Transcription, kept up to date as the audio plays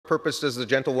purpose does the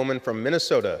gentlewoman from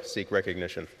Minnesota seek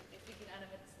recognition?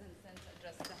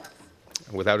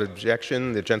 Without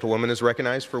objection, the gentlewoman is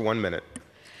recognized for 1 minute.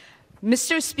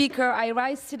 Mr. Speaker, I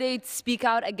rise today to speak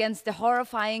out against the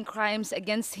horrifying crimes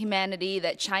against humanity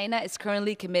that China is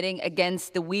currently committing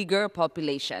against the Uyghur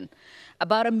population.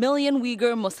 About 1 million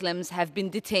Uyghur Muslims have been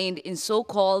detained in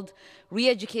so-called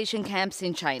re-education camps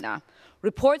in China.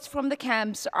 Reports from the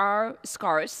camps are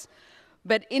scarce,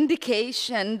 but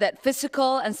indication that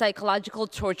physical and psychological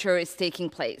torture is taking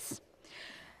place.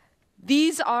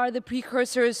 These are the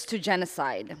precursors to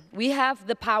genocide. We have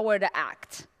the power to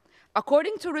act.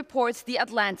 According to reports, The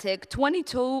Atlantic,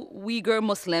 22 Uyghur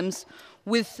Muslims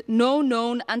with no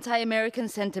known anti-American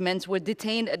sentiments were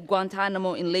detained at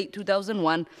Guantanamo in late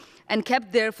 2001 and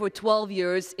kept there for 12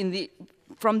 years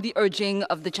from the urging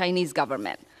of the Chinese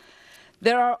government.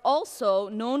 There are also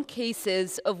known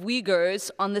cases of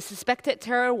Uyghurs on the suspected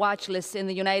terror watch list in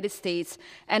the United States,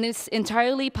 and it's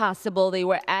entirely possible they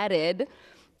were added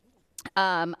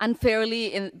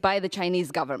unfairly by the Chinese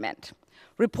government.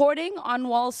 Reporting on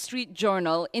Wall Street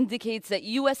Journal indicates that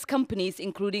U.S. companies,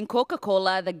 including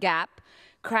Coca-Cola, The Gap,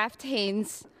 Kraft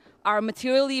Heinz, are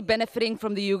materially benefiting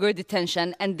from the Uyghur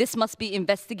detention, and this must be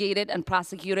investigated and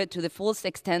prosecuted to the fullest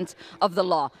extent of the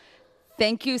law.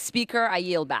 Thank you, Speaker. I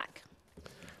yield back.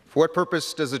 For what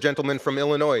purpose does the gentleman from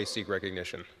Illinois seek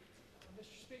recognition?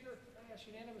 Mr. Speaker, I ask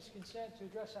unanimous consent to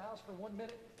address the House for 1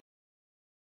 minute.